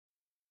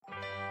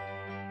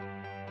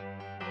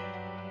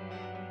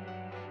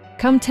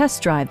Come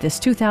test drive this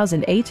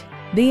 2008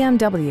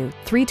 BMW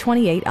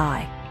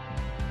 328i.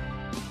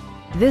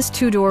 This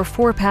two-door,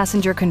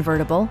 four-passenger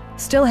convertible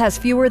still has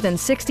fewer than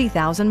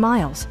 60,000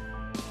 miles.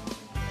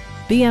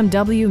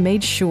 BMW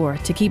made sure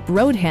to keep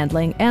road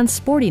handling and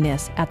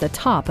sportiness at the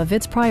top of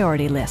its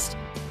priority list.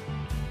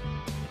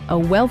 A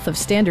wealth of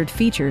standard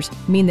features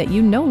mean that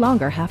you no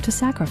longer have to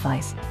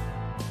sacrifice,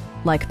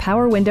 like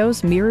power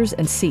windows, mirrors,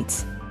 and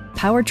seats,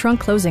 power trunk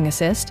closing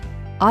assist,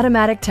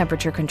 automatic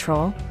temperature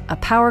control, a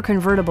power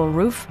convertible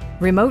roof,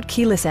 remote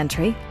keyless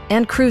entry,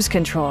 and cruise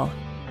control.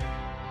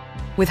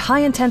 With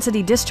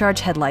high-intensity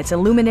discharge headlights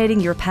illuminating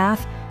your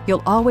path,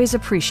 you'll always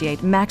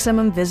appreciate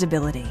maximum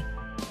visibility.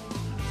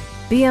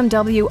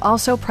 BMW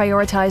also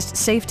prioritized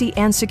safety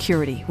and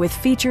security with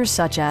features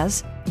such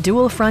as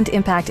dual front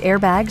impact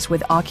airbags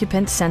with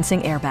occupant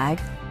sensing airbag,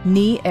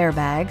 knee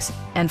airbags,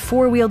 and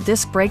four-wheel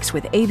disc brakes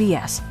with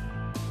ABS.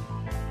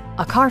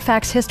 A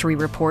Carfax history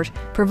report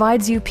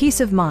provides you peace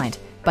of mind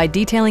by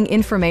detailing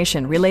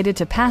information related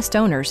to past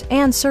owners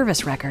and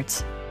service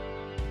records.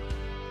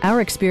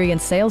 Our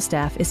experienced sales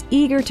staff is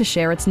eager to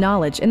share its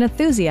knowledge and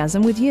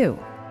enthusiasm with you.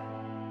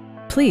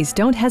 Please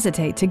don't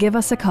hesitate to give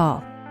us a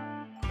call.